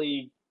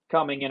probably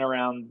coming in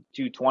around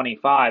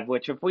 225,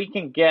 which if we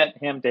can get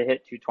him to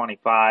hit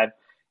 225,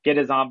 get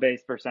his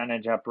on-base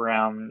percentage up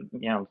around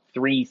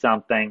 3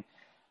 something,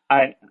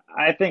 I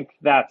think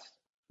that's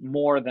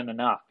more than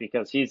enough,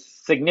 because he's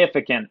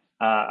significant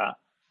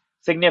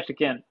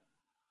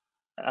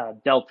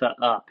delta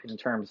up in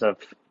terms of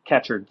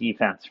catcher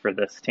defense for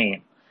this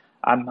team.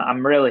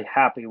 I'm really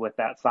happy with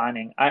that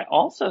signing. I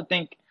also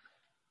think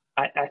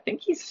I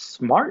think he's a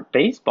smart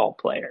baseball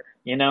player.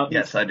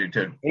 Yes, I do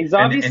too. He's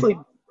obviously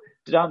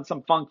done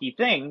some funky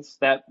things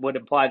that would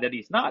imply that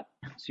he's not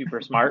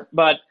super smart,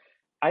 but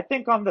I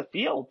think on the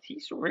field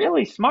he's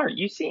really smart.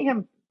 You see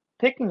him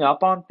picking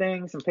up on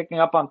things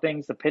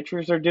the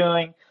pitchers are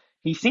doing.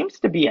 He seems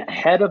to be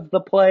ahead of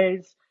the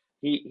plays.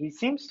 He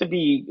seems to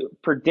be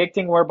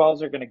predicting where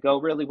balls are going to go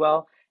really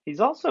well. he's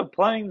also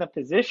playing the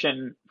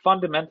position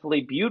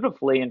fundamentally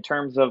beautifully in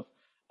terms of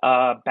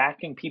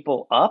backing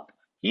people up.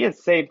 He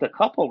has saved a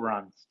couple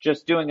runs,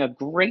 just doing a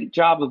great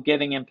job of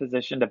getting in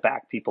position to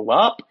back people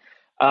up.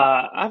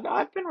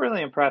 I've been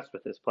really impressed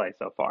with his play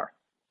so far.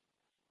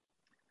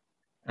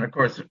 And of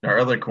course, our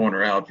other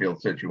corner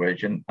outfield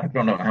situation, I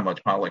don't know how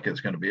much Pollock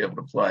is going to be able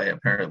to play.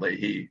 Apparently,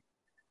 he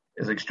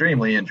is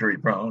extremely injury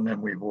prone,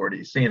 and we've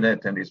already seen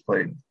it, and he's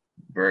played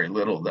very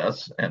little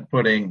thus. And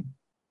putting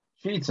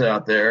Sheets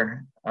out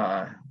there,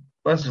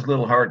 bless his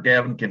little heart,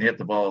 Gavin can hit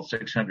the ball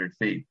 600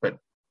 feet, but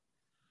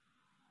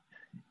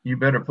you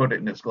better put it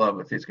in his glove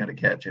if he's going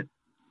to catch it.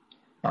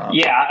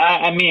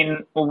 I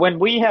mean, when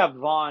we have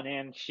Vaughn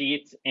and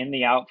Sheets in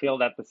the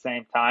outfield at the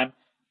same time,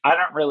 I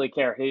don't really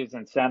care who's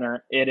in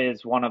center. It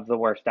is one of the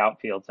worst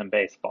outfields in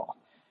baseball.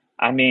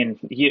 I mean,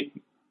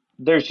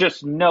 there's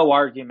just no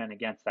argument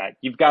against that.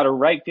 You've got a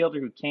right fielder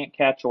who can't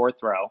catch or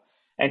throw,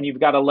 and you've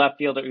got a left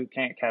fielder who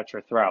can't catch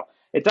or throw.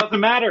 It doesn't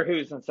matter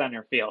who's in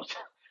center field.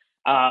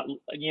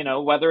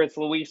 Whether it's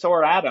Luis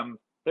or Adam,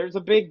 there's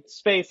a big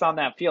space on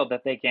that field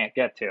that they can't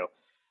get to.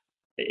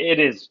 It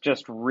is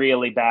just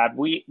really bad.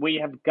 We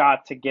have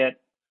got to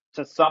get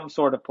to some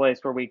sort of place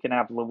where we can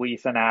have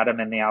Luis and Adam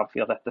in the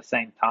outfield at the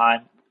same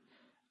time.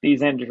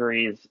 These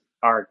injuries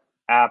are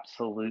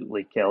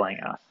absolutely killing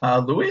us.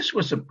 Luis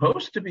was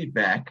supposed to be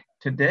back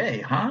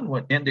today. Hahn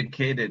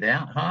indicated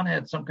out. Hahn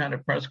had some kind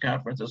of press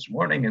conference this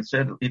morning and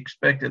said he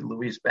expected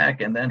Luis back,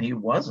 and then he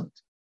wasn't.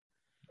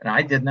 And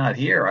I did not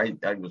hear.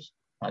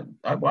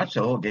 I watched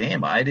the whole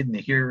game. I didn't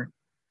hear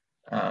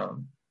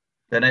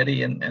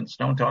Benetti and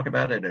Stone talk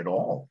about it at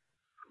all.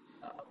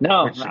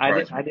 No,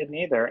 I didn't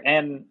either.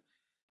 And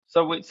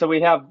so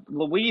we have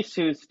Luis,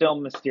 who's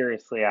still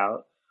mysteriously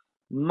out.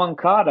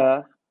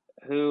 Moncada,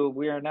 who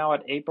we are now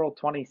at April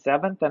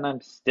 27th, and I'm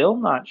still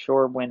not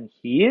sure when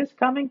he is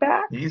coming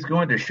back. He's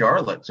going to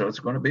Charlotte, so it's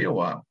going to be a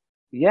while.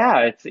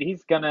 Yeah,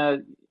 he's going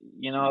to,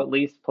 at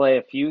least play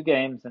a few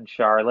games in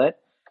Charlotte.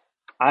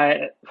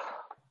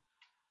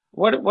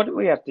 What do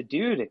we have to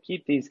do to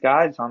keep these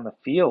guys on the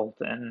field?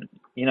 And,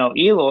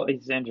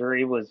 Eloy's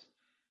injury was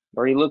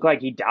where he looked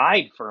like he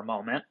died for a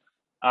moment,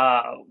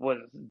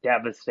 was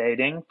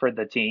devastating for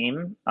the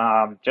team,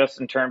 just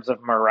in terms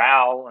of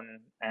morale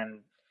and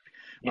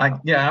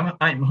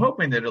I'm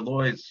hoping that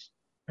Eloy's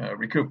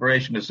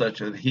recuperation is such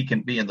that he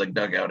can be in the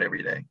dugout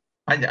every day.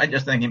 I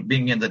just think him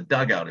being in the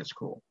dugout is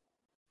cool.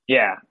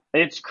 Yeah,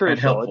 it's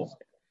crucial.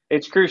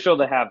 It's crucial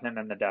to have him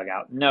in the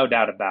dugout, no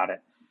doubt about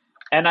it.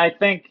 And I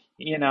think,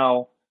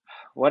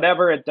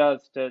 whatever it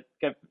does to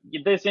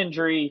this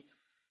injury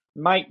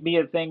might be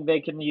a thing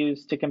they can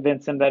use to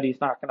convince him that he's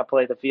not going to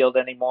play the field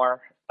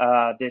anymore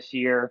this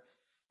year.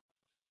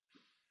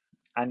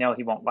 I know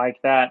he won't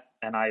like that,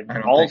 and I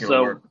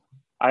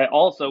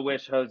also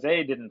wish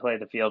Jose didn't play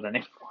the field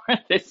anymore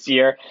this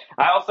year.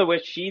 I also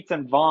wish Sheets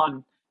and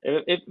Vaughn,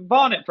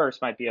 Vaughn at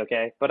first might be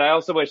okay, but I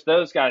also wish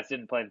those guys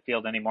didn't play the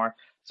field anymore.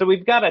 So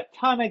we've got a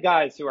ton of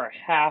guys who are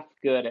half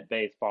good at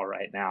baseball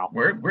right now.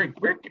 We're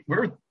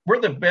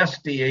the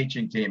best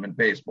DHing team in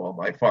baseball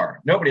by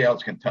far. Nobody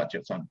else can touch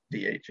us on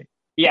DHing.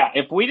 Yeah,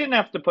 if we didn't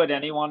have to put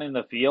anyone in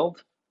the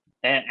field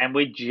and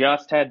we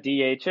just had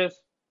DHs,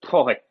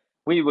 boy,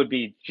 we would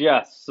be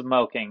just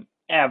smoking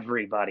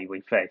everybody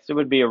we face. It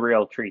would be a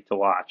real treat to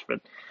watch.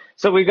 But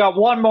so we got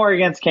one more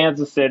against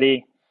Kansas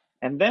City,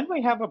 and then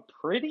we have a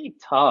pretty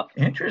tough,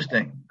 going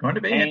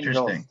to be Angels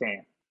interesting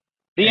team.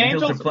 The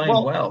Angels are playing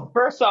well.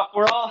 First off,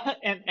 we're all,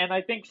 and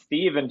I think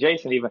Steve and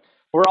Jason even,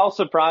 we're all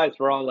surprised.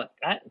 We're all like,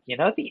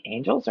 the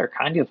Angels are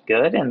kind of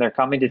good and they're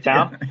coming to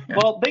town. Yeah.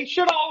 Well, they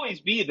should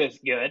always be this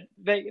good.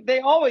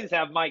 They always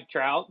have Mike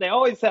Trout. They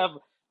now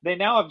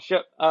have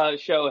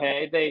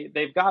Shohei.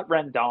 They've got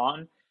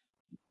Rendon.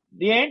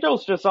 The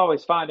Angels just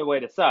always find a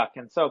way to suck,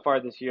 and so far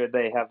this year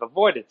they have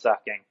avoided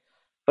sucking.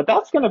 But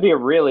that's going to be a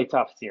really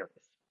tough series.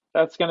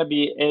 That's going to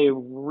be a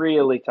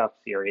really tough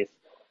series.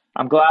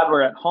 I'm glad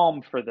we're at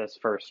home for this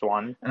first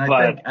one. And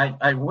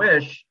I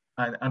wish,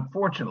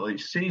 unfortunately,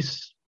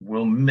 Cease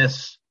will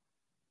miss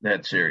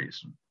that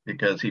series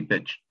because he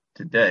pitched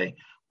today.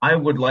 I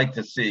would like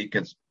to see,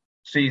 because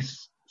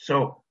Cease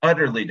so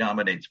utterly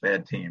dominates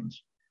bad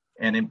teams,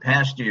 and in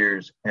past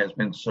years has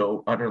been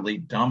so utterly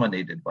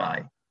dominated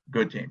by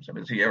good teams. I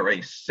mean, his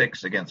ERA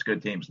 6 against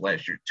good teams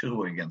last year,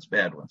 2 against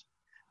bad ones.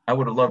 I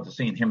would have loved to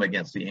seen him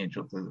against the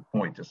Angels to the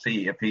point to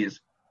see if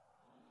he's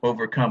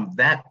overcome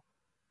that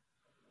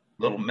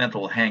little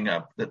mental hang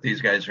up that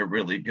these guys are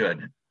really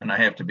good and I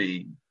have to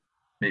be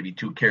maybe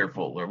too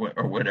careful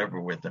or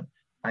whatever with them.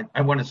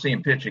 I want to see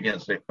him pitch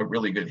against a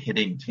really good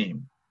hitting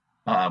team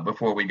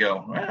before we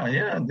go, well,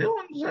 yeah,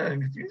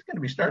 Dylan's he's going to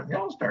be starting the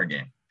All-Star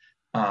game.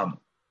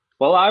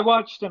 Well, I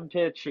watched him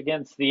pitch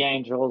against the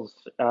Angels.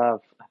 I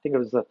think it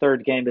was the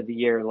third game of the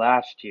year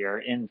last year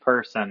in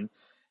person.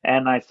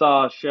 And I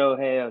saw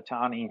Shohei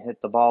Ohtani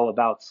hit the ball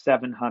about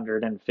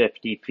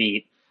 750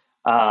 feet.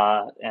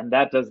 And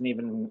that doesn't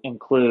even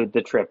include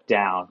the trip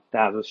down.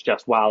 That was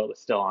just while it was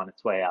still on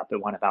its way up.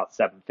 It went about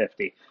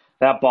 750.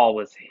 That ball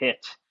was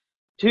hit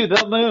to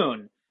the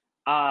moon.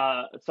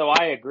 So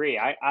I agree.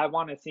 I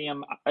want to see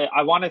him.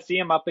 I want to see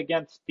him up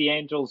against the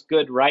Angels'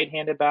 good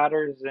right-handed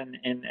batters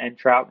and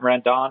Trout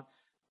and Rendon.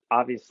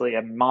 Obviously,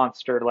 a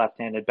monster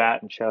left-handed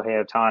bat in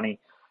Shohei Ohtani.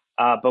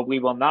 But we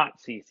will not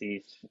see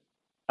Cease.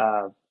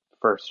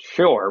 For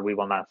sure, we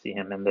will not see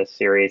him in this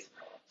series.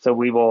 So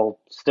we will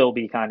still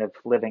be kind of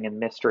living in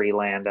mystery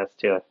land as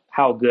to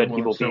how good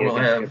he will be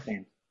against good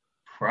teams.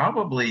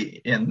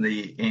 Probably in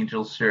the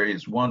Angels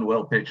series, one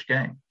well-pitched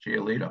game,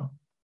 Giolito.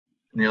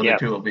 And the other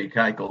two will be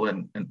Keuchel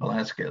and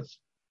Velasquez.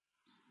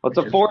 Well, it's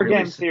a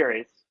four-game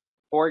series.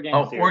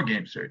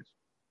 Four-game series.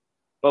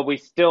 But we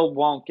still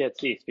won't get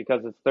Cease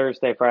because it's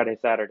Thursday, Friday,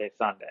 Saturday,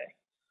 Sunday.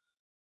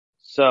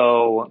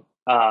 So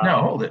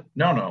no, hold it.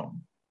 No.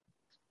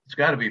 It's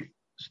got to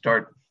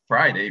start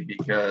Friday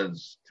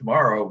because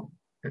tomorrow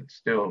it's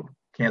still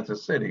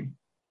Kansas City.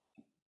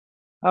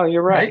 Oh,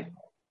 you're right.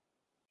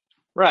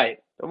 Right.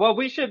 Well,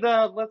 we should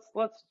let's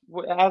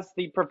as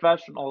the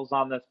professionals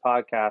on this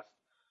podcast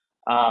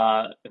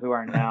who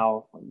are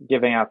now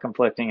giving out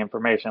conflicting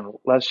information.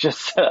 Let's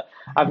just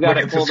I've got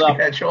it pulled up.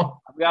 I've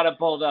got it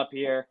pulled up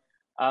here.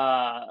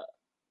 And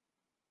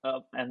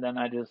then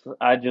I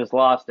just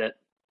lost it.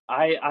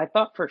 I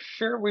thought for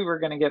sure we were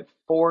going to get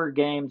 4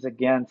 games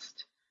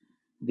against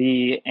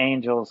the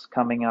Angels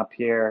coming up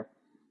here.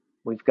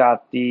 We've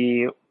got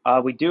we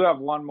do have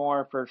one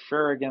more for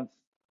sure against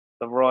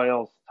the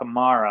Royals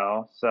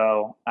tomorrow.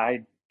 So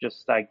I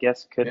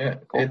guess could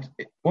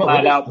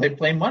they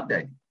play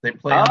Monday. They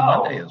play on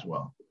Monday as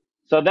well.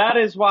 So that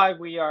is why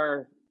we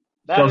are.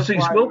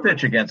 Cease will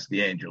pitch against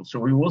the Angels, so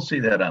we will see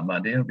that on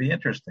Monday. It'll be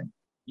interesting.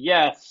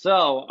 Yes.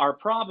 So our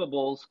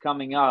probables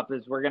coming up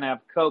is we're going to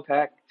have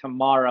Kopech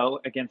tomorrow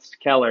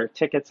against Keller.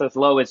 Tickets as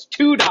low as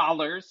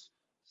 $2.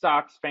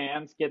 Sox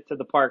fans get to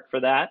the park for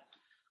that.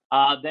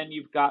 Then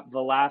you've got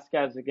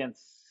Velasquez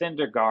against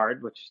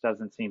Syndergaard, which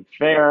doesn't seem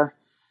fair.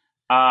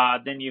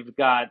 Then you've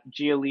got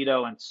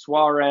Giolito and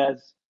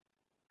Suarez,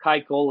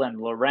 Keuchel and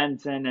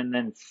Lorenzen, and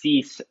then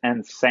Cease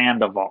and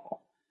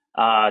Sandoval.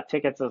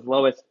 Tickets as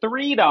low as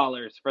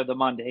 $3 for the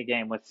Monday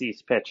game with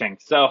Cease pitching.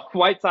 So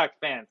White Sox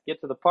fans,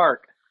 get to the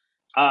park.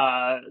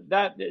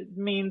 That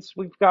means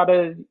we've got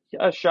a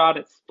shot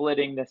at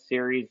splitting this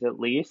series at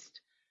least.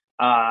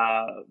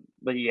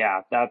 But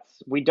yeah,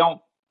 we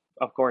don't,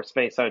 of course,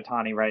 face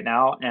Ohtani right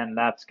now, and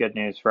that's good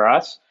news for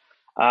us.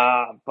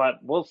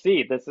 But we'll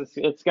see.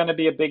 It's going to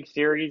be a big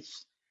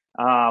series.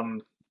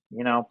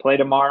 Play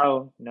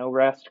tomorrow, no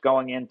rest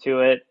going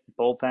into it.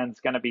 Bullpen's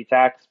going to be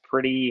taxed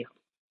pretty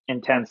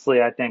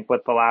intensely, I think,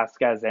 with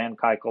Velasquez and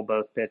Keuchel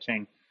both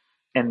pitching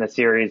in the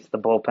series. The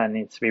bullpen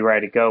needs to be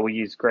ready to go. We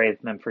use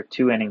Graveman for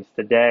 2 innings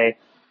today,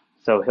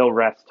 so he'll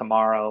rest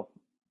tomorrow,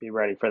 be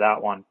ready for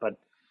that one. But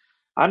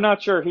I'm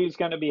not sure who's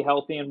going to be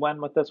healthy and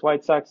when with this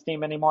White Sox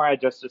team anymore. I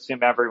just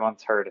assume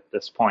everyone's hurt at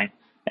this point.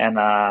 And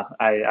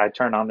I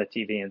turn on the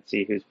TV and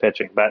see who's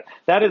pitching. But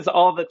that is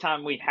all the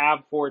time we have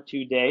for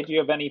today. Do you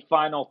have any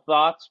final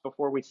thoughts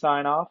before we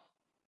sign off?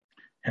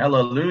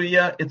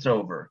 Hallelujah, it's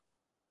over.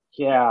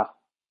 Yeah.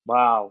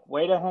 Wow.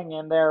 Way to hang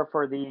in there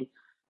for the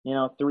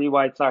 3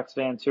 White Sox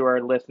fans who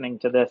are listening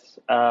to this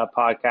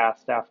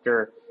podcast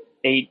after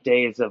 8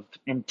 days of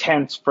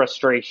intense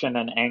frustration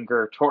and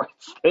anger towards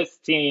this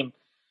team.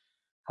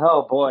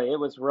 Oh, boy, it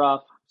was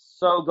rough.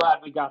 So glad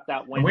we got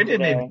that win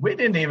today. We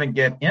didn't even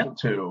get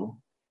into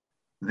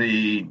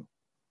the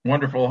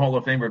wonderful Hall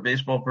of Famer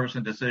baseball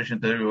person decision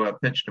to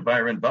pitch to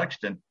Byron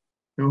Buxton,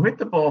 who hit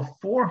the ball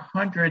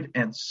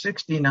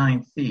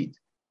 469 feet,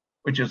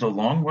 which is a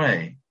long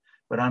way,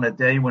 but on a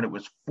day when it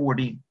was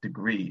 40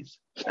 degrees.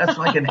 That's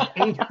like an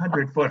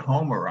 800-foot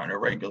homer on a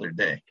regular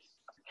day.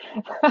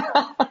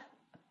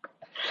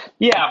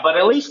 Yeah, but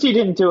at least he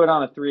didn't do it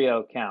on a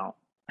 3-0 count.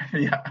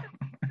 Yeah.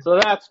 So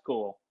that's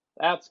cool.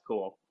 That's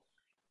cool.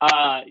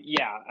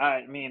 Yeah,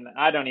 I mean,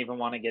 I don't even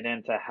want to get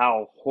into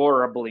how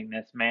horribly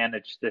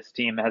mismanaged this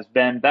team has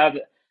been.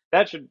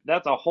 That's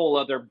a whole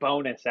other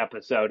bonus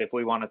episode if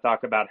we want to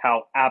talk about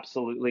how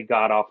absolutely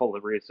god-awful La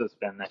Russa's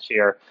been this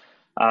year.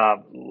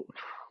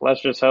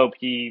 Let's just hope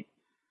he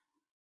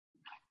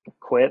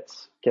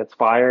quits, gets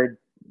fired.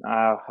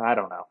 I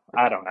don't know.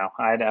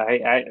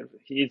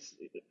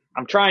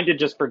 I'm trying to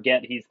just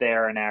forget he's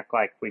there and act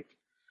like we've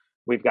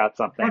got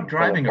something. Well,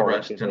 driving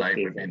arrest tonight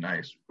would be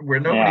nice. Where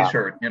nobody's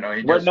hurt. He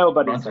just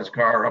runs his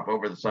car up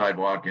over the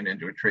sidewalk and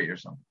into a tree or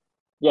something.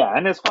 Yeah,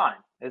 and it's fine.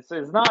 It's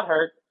not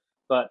hurt,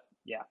 but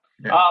yeah.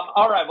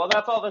 All right, well,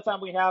 that's all the time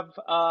we have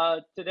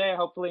today.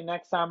 Hopefully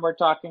next time we're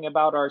talking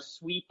about our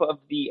sweep of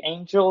the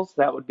Angels.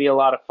 That would be a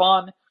lot of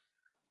fun.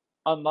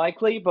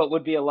 Unlikely, but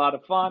would be a lot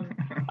of fun.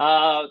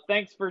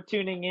 Thanks for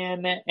tuning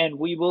in, and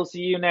we will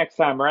see you next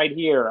time right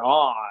here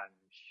on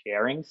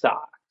Sharing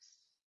Sox.